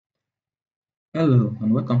Hello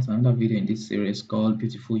and welcome to another video in this series called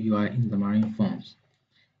Beautiful UI in Xamarin Forms.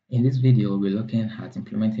 In this video, we're looking at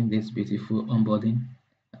implementing this beautiful onboarding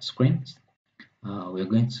screens. We're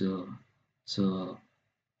going to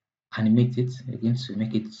animate it. We're going to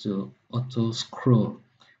make it to auto scroll,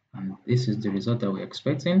 and this is the result that we're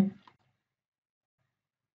expecting.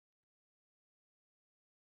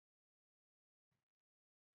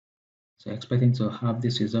 So expecting to have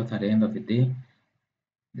this result at the end of the day.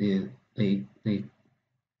 The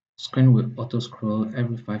screen will auto scroll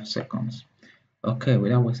every 5 seconds. Okay,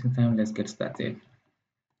 without wasting time, let's get started.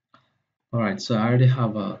 Alright, so I already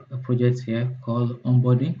have a project here called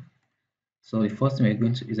onboarding. So the first thing we're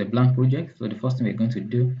going to is a blank project. So the first thing we're going to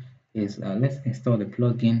do is let's install the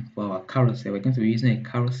plugin for our carousel. We're going to be using a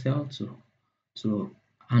carousel to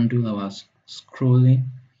handle our scrolling.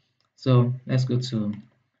 So let's go to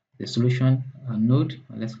the solution node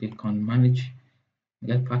and let's click on manage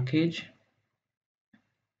get package.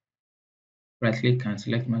 Right click and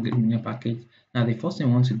select manage new package. Now the first thing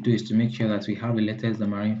we want to do is to make sure that we have the latest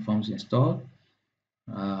Xamarin Forms installed.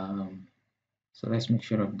 So let's make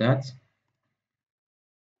sure of that.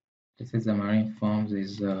 This is Xamarin Forms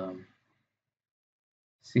is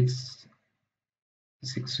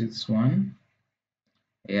 661.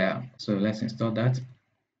 Yeah, so let's install that.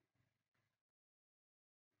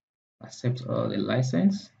 Accept all the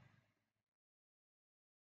license.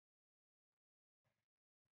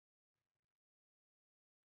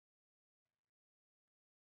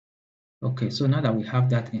 Okay, so now that we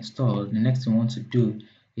have that installed, the next thing we want to do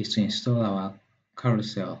is to install our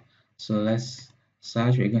carousel. So let's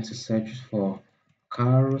search. We're going to search for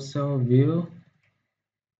carousel view,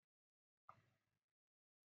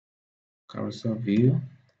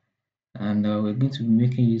 and we're going to be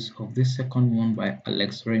making use of this second one by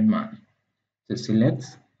Alex Rayman. So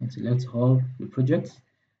select all the projects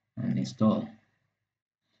and install.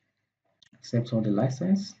 Accept all the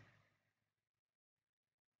license.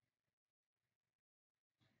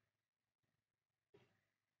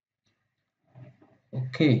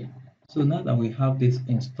 Okay, so now that we have this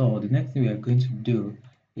installed, the next thing we are going to do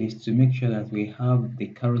is to make sure that we have the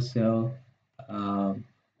carousel,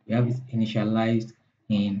 we have it initialized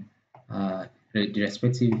in the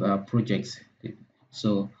respective projects.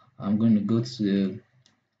 So I'm going to go to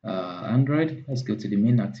Android. Let's go to the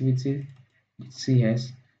main activity,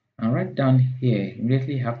 CS, and right down here,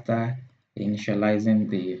 immediately after initializing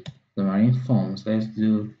the marine forms, let's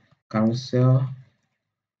do carousel,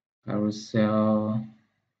 carousel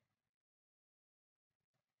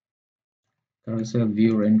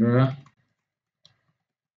view renderer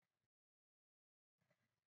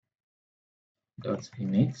dot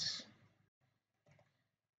init.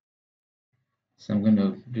 So I'm going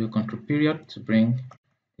to do control period to bring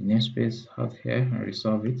the namespace out here and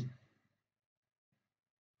resolve it.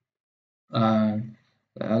 Uh,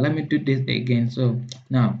 let me do this again. So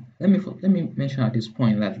now let me mention at this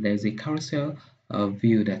point that there is a carousel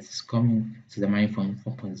view that is coming to the Xamarin from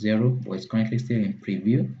 4.0, but it's currently still in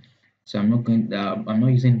preview. So I'm not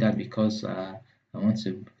using that because I want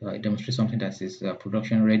to demonstrate something that is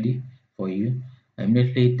production ready for you.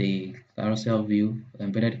 Immediately the carousel view,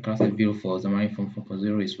 embedded carousel view for Xamarin from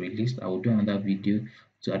 4.0 is released. I will do another video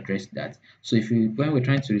to address that. So when we're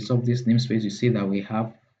trying to resolve this namespace, you see that we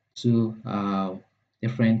have two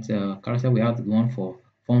different carousel. We have the one for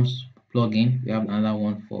forms plugin. We have another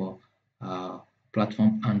one for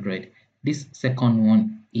platform Android. This second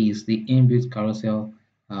one is the inbuilt carousel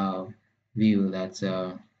uh, view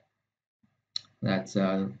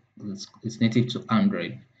is native to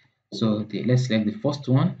Android. So let's select the first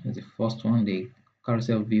one. The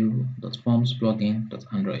carousel view forms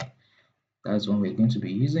plugin.android. That's one we're going to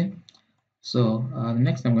be using. So the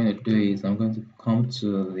next thing I'm going to do is I'm going to come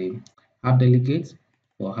to the app delegate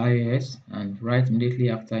for iOS, and right immediately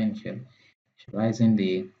after initializing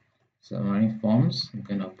the Xamarin Forms, I'm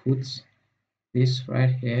going to put this right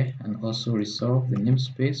here and also resolve the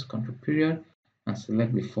namespace control period and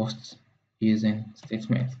select the first using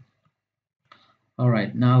statement. All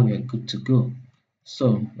right, now we are good to go.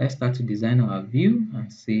 So let's start to design our view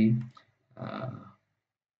and see uh,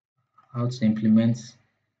 how to implement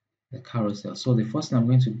the carousel. So the first thing I'm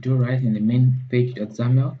going to do right in the main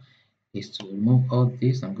page.xaml is to remove all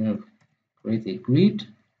this. I'm going to create a grid,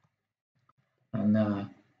 and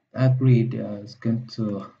that grid is going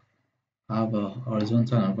to have a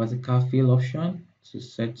horizontal and vertical fill option to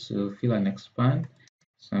set to fill and expand.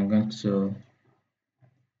 So I'm going to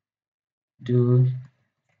do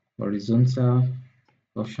horizontal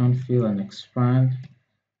option fill and expand,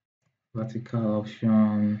 vertical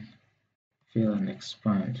option fill and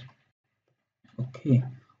expand. Okay,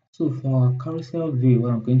 So for our carousel view,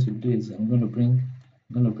 what I'm going to do is I'm going to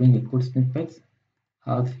bring a code snippet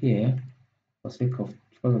out here for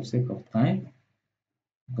the sake of time.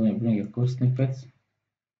 I'm going to bring a code snippet.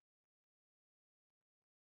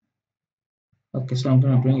 Okay, so I'm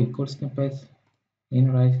going to bring a code snippet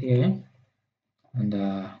in right here, and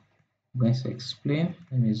I'm going to explain.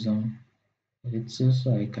 Let me zoom a little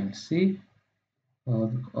so I can see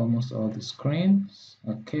almost all the screens.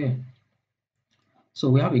 Okay, so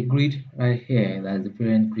we have a grid right here. That's the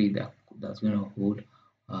parent grid that's going to hold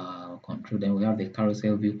control. Then we have the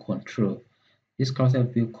carousel view control. This carousel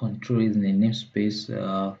view control is in a namespace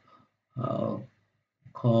uh,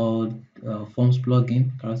 called forms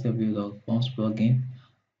plugin, carousel view forms plugin.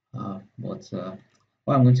 But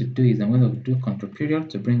what I'm going to do is I'm going to do control period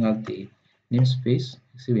to bring out the namespace.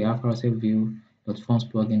 See, we have carousel view forms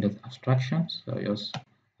plugin abstraction. So I just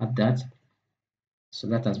add that. So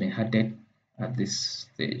that has been added at this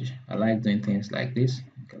stage. I like doing things like this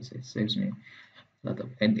because it saves me a lot of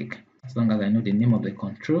headache. As long as I know the name of the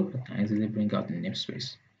control, I can easily bring out the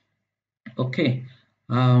namespace. Okay,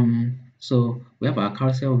 so we have our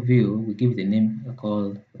carousel view. We give the name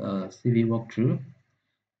called CV walkthrough.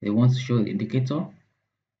 They want to show the indicator.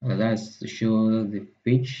 That's to show the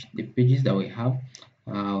pages that we have.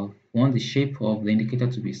 Want the shape of the indicator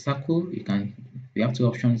to be circle. We have two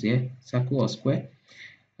options here: circle or square.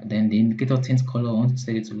 And then the indicator tint color, I want to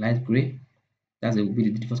set it to light gray. That will be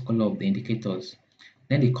the default color of the indicators.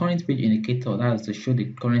 Then the current page indicator, that is to show the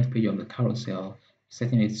current page of the carousel,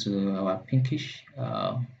 setting it to our pinkish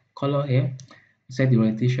color here. Set the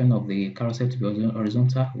rotation of the carousel to be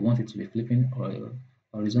horizontal. We want it to be flipping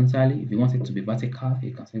horizontally. If you want it to be vertical,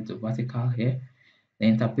 you can set it to vertical here. The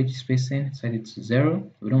interpage spacing, set it to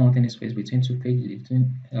 0. We don't want any space between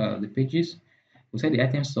the pages. We set the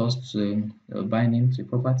item source to binding to a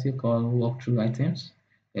property called walkthrough items.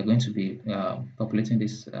 We're going to be populating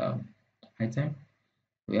this item.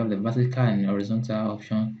 We have the vertical and horizontal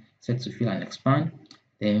option set to fill and expand.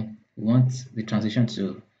 Then we want the transition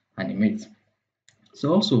to animate.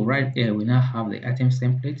 So also right here, we now have the items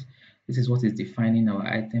template. This is what is defining our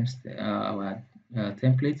items, our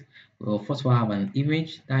template. We'll first of all have an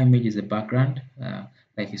image. That image is a background,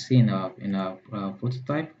 like you see in our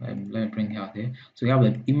prototype. Let me bring it out here. So we have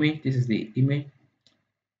an image. This is the image.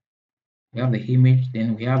 We have the image.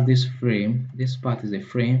 Then we have this frame. This part is a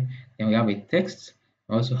frame. Then we have a text.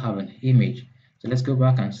 We also have an image. So let's go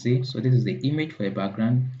back and see. So this is the image for a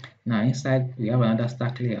background. Now inside we have another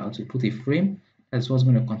stack layout. We put a frame. That's what's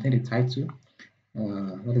going to contain the title.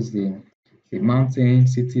 That is the mountain,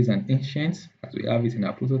 cities, and ancients, as we have it in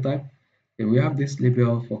our prototype. Then we have this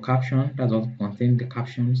label for caption. That's what contains the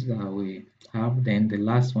captions that we have. Then the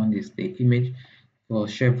last one is the image for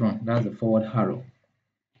chevron. That's the forward arrow.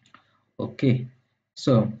 Okay,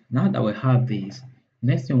 so now that we have this,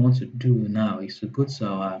 next thing we want to do now is to go to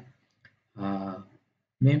our uh,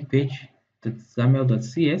 main page, the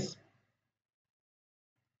xamarin.cs.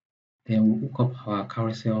 Then we'll hook up our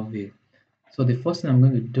carousel view. So the first thing I'm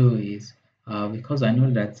going to do is, because I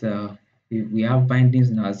know that we have bindings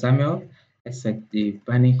in our XAML, let's set the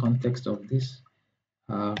binding context of this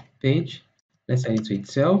page. Let's set it to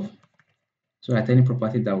itself, so that any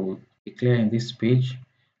property that will declare in this page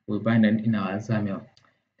will bind it in our XAML.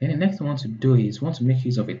 Then the next thing I want to do is want to make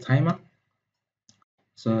use of a timer.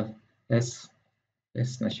 So let's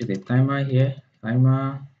show the timer here.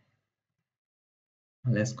 Timer.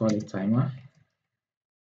 Let's call it timer.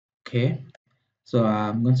 Okay. So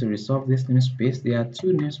I'm going to resolve this namespace. There are two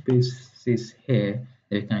namespaces here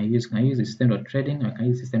that you can use. You can use the system.threading or you can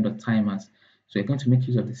use system.timers. So you're going to make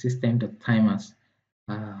use of the system.timers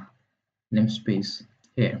namespace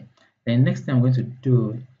here. Then next thing I'm going to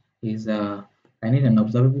do is I need an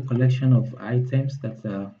observable collection of items that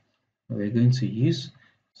we're going to use.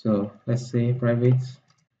 So let's say private,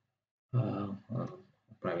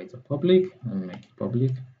 private or public. I'll make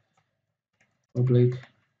it public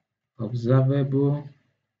observable.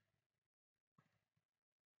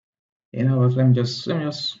 You know what, let me just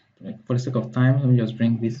for the sake of time, let me just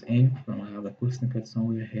bring this in from, I have a cool snippet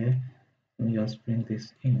somewhere here. Let me just bring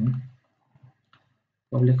this in.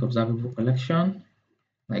 Public observable collection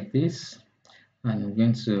like this, and we're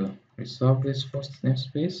going to resolve this first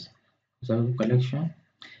namespace observable collection.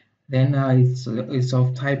 Then it's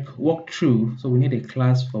of type walkthrough, so we need a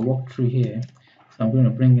class for walkthrough here. So I'm going to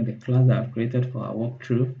bring in the class that I've created for our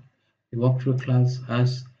walkthrough. The walkthrough class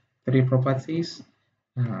has three properties.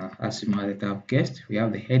 As you might have guessed, we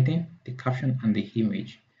have the heading, the caption, and the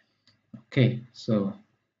image. Okay, so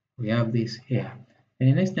we have this here. And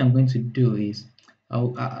the next thing I'm going to do is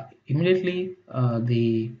I'll immediately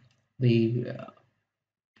the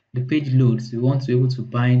the page loads, we want to be able to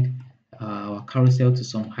bind our carousel to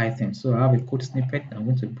some items. So I have a code snippet I'm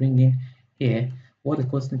going to bring in here. What the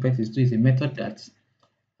code snippet is doing is a method that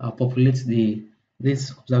populates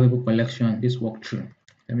this observable collection, this walkthrough.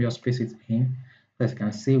 Let me just paste it in. As you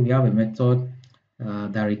can see, we have a method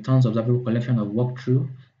that returns observable collection of walkthrough,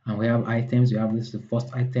 and we have items. We have this the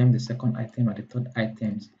first item, the second item, and the third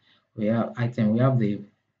items. We have item. We have the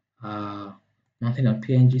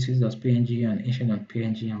mountain.png, series.png, and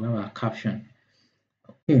ancient.png, and we have our caption.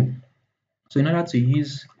 Okay. So in order to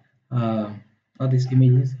use all these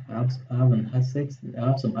images, I have an asset. I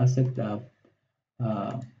have some assets that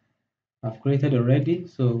I've created already.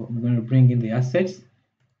 So I'm going to bring in the assets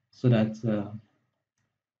so that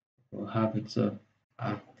we'll have it. So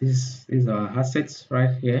these are assets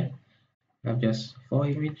right here. I have just 4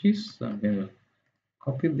 images. So I'm going to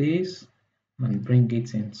copy this and bring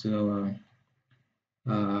it into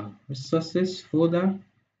our resources folder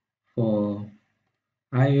for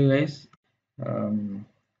iOS and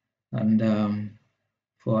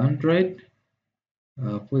for Android.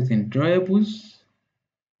 Put in drawables.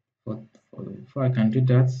 Before I can do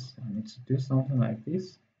that, I need to do something like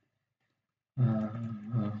this.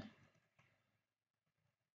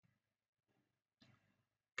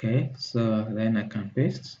 Okay, so then I can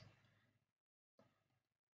paste.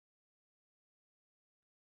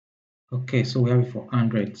 Okay, so we have it for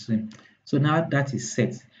Android. So now that is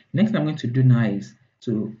set. Next I'm going to do now is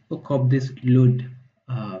to hook up this load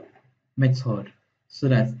method so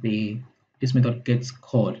that this method gets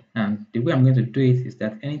called. And the way I'm going to do it is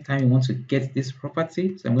that anytime you want to get this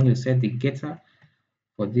property, so I'm going to set the getter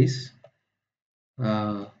for this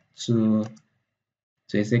to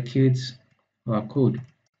execute our code.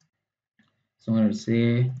 So I'm going to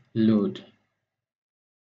say load.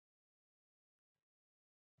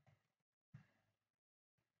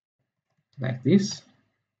 Like this.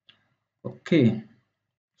 Okay,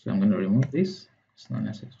 so I'm going to remove this. It's not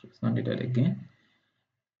necessary. It's not needed again.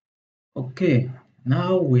 Okay,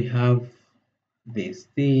 now we have this.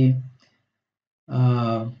 The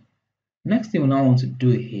next thing we now want to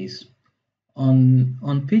do is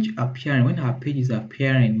on page appearing. When our page is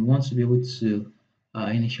appearing, we want to be able to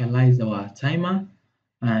initialize our timer,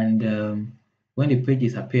 and when the page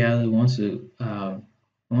is appearing, we want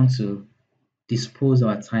to dispose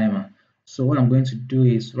our timer. So what I'm going to do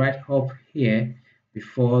is right up here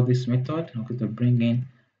before this method, I'm going to bring in,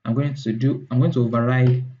 I'm going to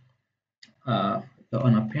override the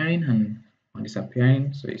on appearing and on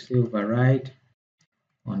disappearing. So you say override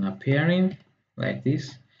on appearing like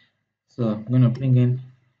this. So I'm going to bring in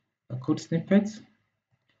a code snippet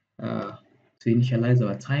to initialize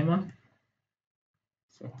our timer.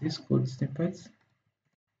 So this code snippet.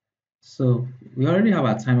 So we already have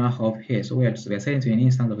our timer up here. So we are setting to an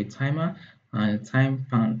instance of a timer, and time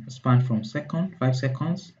span from 5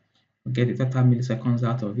 seconds. We get the total milliseconds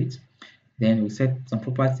out of it. Then we set some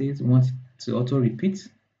properties. We want to auto reset.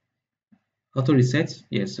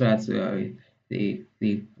 Yes, so that the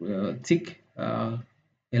tick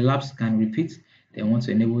elapsed can repeat. They want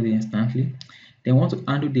to enable it instantly. They want to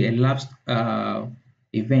handle the elapsed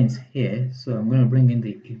events here. So I'm going to bring in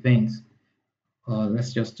the events.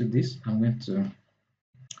 Let's just do this. I'm going to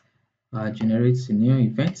generate a new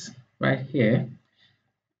event right here.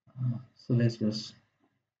 So let's just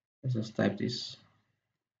type this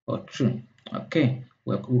true. Okay,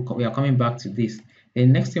 we are coming back to this. The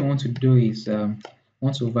next thing I want to do is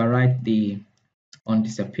want to override the on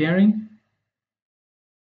disappearing,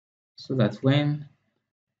 so that when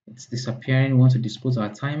it's disappearing, we want to dispose our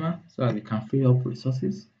timer so that we can free up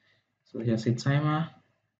resources. So just say timer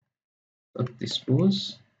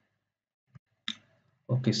dispose.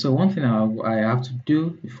 Okay, so one thing I have to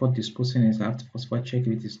do before disposing is I have to first of all check if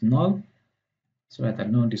it is null, so that I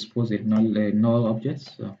don't dispose a null object.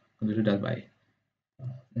 So I'm going to do that by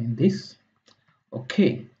doing this.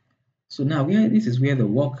 Okay, so now this is where the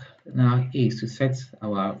work now is to set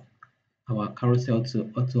our carousel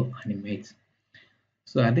to auto animate.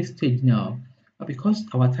 So at this stage now, because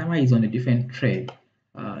our timer is on a different thread,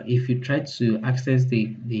 if you try to access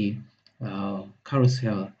the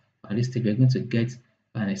carousel at this stage, you're going to get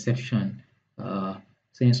an exception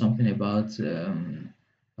saying something about something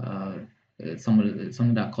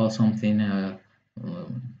that calls something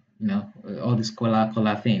all this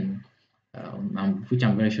color thing, which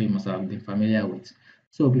I'm very sure you must have been familiar with.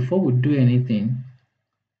 So before we do anything,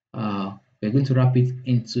 we're going to wrap it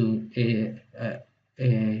into a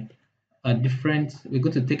different. We're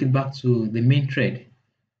going to take it back to the main thread.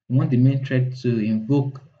 We want the main thread to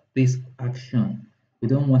invoke this action. We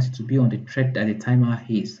don't want it to be on the thread that the timer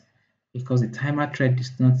is, because the timer thread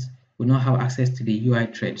is not will not have access to the UI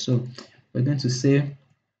thread. So we're going to say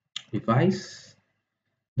device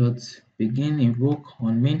dot begin invoke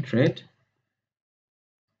on main thread.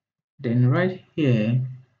 Then right here,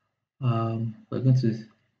 we're going to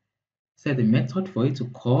set a method for it to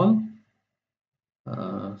call.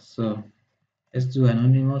 So let's do an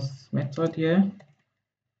anonymous method here,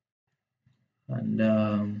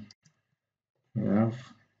 and we have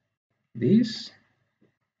this.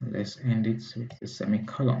 Let's end it with a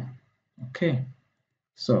semicolon. Okay,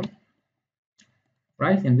 so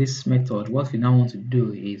right in this method, what we now want to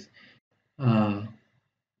do is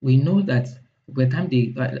we know that by the time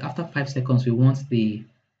after 5 seconds we want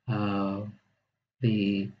uh,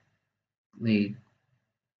 the the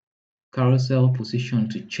carousel position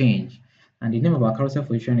to change, and the name of our carousel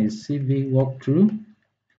position is CV walkthrough.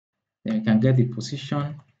 Then we can get the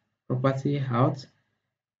position property out.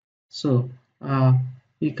 So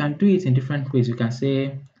you can do it in different ways. You can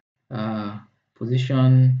say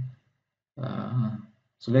position.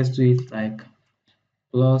 So let's do it like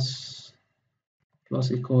plus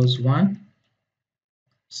equals 1.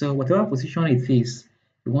 So whatever position it is,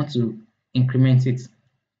 we want to increment it.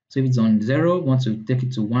 So if it's on 0, we want to take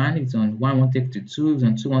it to 1. If it's on 1, we want to take it to 2. If it's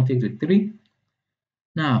on 2, we want to take it to 3.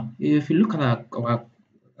 Now, if you look at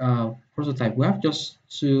our prototype, we have just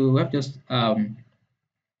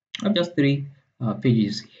three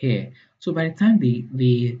pages here. So by the time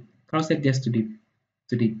the carousel gets to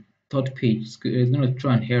the third page, it's going to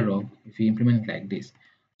throw an error if you implement it like this.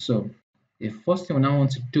 So the first thing we now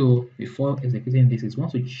want to do before executing this is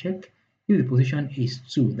want to check if the position is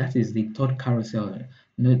 2. That is the third carousel.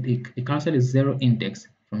 The carousel is 0 index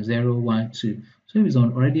from 0, 1, 2. So if it's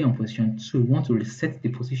already on position 2, we want to reset the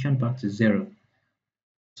position back to 0.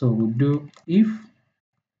 So we'll do if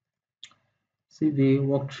cv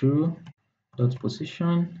walkthrough dot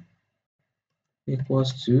position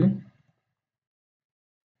equals to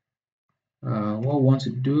what we want to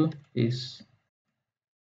do is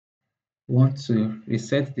want to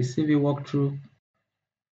reset the CV walkthrough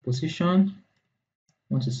position,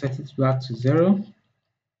 want to set it back to 0,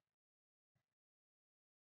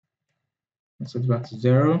 set it back to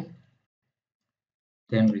 0,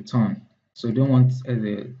 then return. So you don't want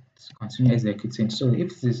to continue executing. So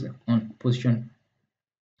if this is on position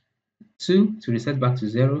 2 to reset back to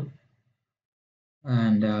 0,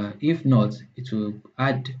 and if not, it will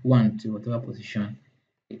add 1 to whatever position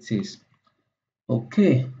it is.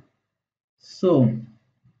 Okay, so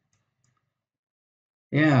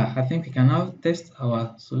yeah, I think we can now test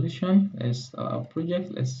our solution as our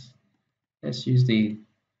project. Let's use the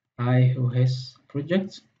iOS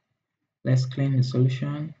project. Let's clean the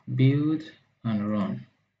solution, build and run.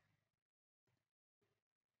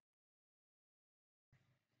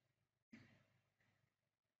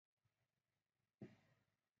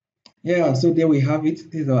 Yeah, so there we have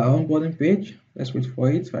it. This is our onboarding page. Let's wait for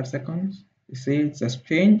it 5 seconds. You see it has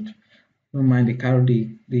changed. Don't mind the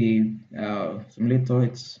simulator,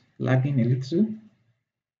 it's lagging a little.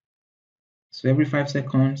 So every 5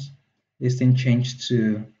 seconds, this thing changed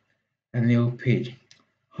to a new page.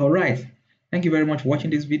 All right. Thank you very much for watching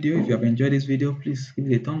this video. If you have enjoyed this video, please give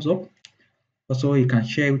it a thumbs up. Also, you can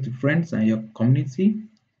share it with your friends and your community.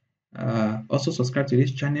 Also, subscribe to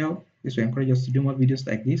this channel. This will encourage us to do more videos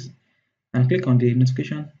like this. And click on the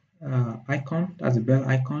notification icon, that's the bell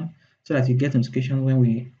icon, so that you get notification when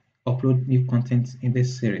we upload new content in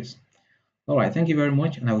this series. All right, thank you very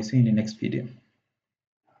much, and I will see you in the next video.